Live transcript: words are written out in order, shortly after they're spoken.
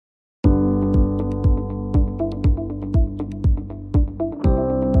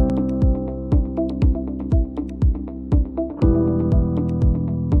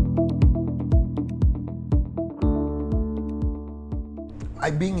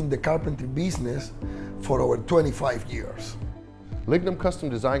been in the carpentry business for over 25 years. Lignum Custom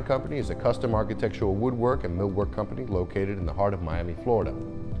Design Company is a custom architectural woodwork and millwork company located in the heart of Miami, Florida.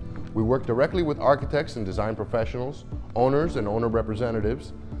 We work directly with architects and design professionals, owners and owner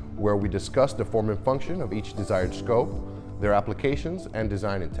representatives, where we discuss the form and function of each desired scope, their applications and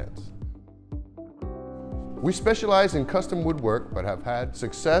design intents. We specialize in custom woodwork but have had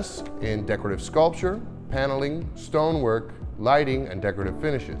success in decorative sculpture, paneling, stonework, lighting, and decorative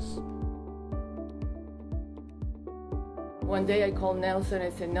finishes. One day I called Nelson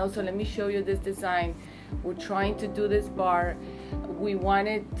and I said, Nelson, let me show you this design. We're trying to do this bar. We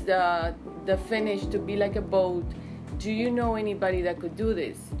wanted the finish to be like a boat. Do you know anybody that could do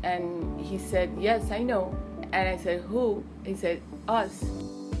this? And he said, yes, I know. And I said, who? He said, us.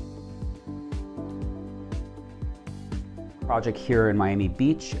 Project here in Miami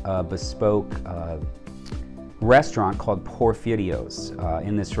Beach, a bespoke restaurant called Porfirio's.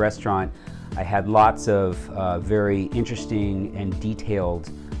 In this restaurant, I had lots of very interesting and detailed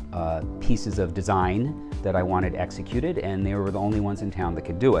pieces of design that I wanted executed, and they were the only ones in town that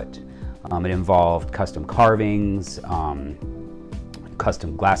could do it. It involved custom carvings,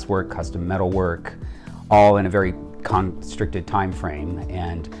 custom glasswork, custom metalwork, all in a very constricted time frame,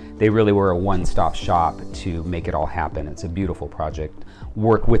 and they really were a one-stop shop to make it all happen. It's a beautiful project.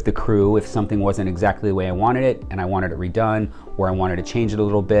 Work with the crew if something wasn't exactly the way I wanted it and I wanted it redone, or I wanted to change it a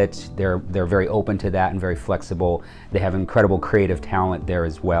little bit. They're very open to that and very flexible. They have incredible creative talent there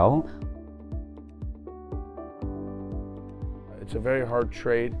as well. It's a very hard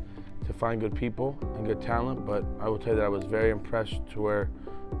trade to find good people and good talent, but I will tell you that I was very impressed to where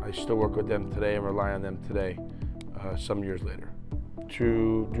I still work with them today and rely on them today, some years later.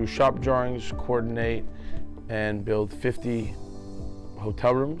 To do shop drawings, coordinate, and build 50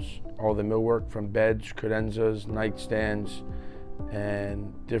 hotel rooms, all the millwork from beds, credenzas, nightstands,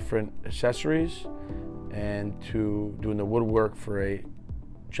 and different accessories, and to doing the woodwork for a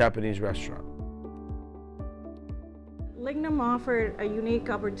Japanese restaurant. Lignum offered a unique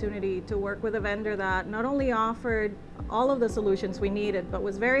opportunity to work with a vendor that not only offered all of the solutions we needed, but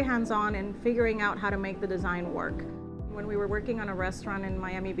was very hands-on in figuring out how to make the design work. When we were working on a restaurant in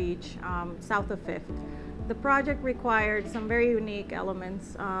Miami Beach, south of 5th, the project required some very unique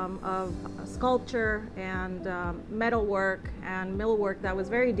elements of sculpture and metalwork and millwork that was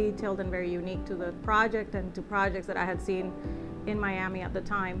very detailed and very unique to the project and to projects that I had seen in Miami at the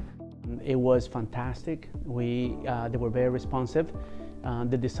time. It was fantastic. They were very responsive.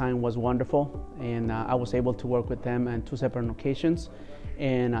 The design was wonderful, and I was able to work with them on 2 separate occasions.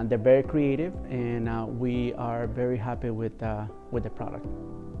 And they're very creative, and we are very happy with the product.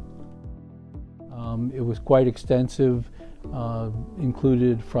 It was quite extensive,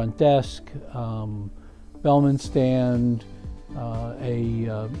 included front desk, bellman stand,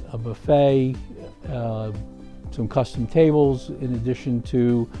 a buffet, some custom tables in addition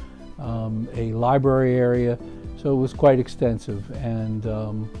to a library area. So it was quite extensive, and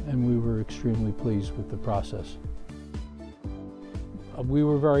we were extremely pleased with the process. We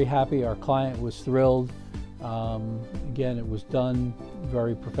were very happy. Our client was thrilled. Again, it was done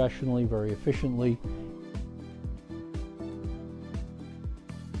very professionally, very efficiently.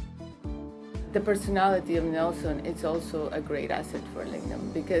 The personality of Nelson is also a great asset for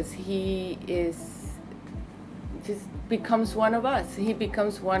Lignum because he just becomes one of us. He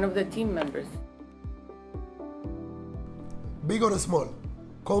becomes one of the team members. Big or small,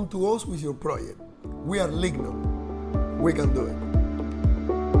 come to us with your project. We are Lignum. We can do it.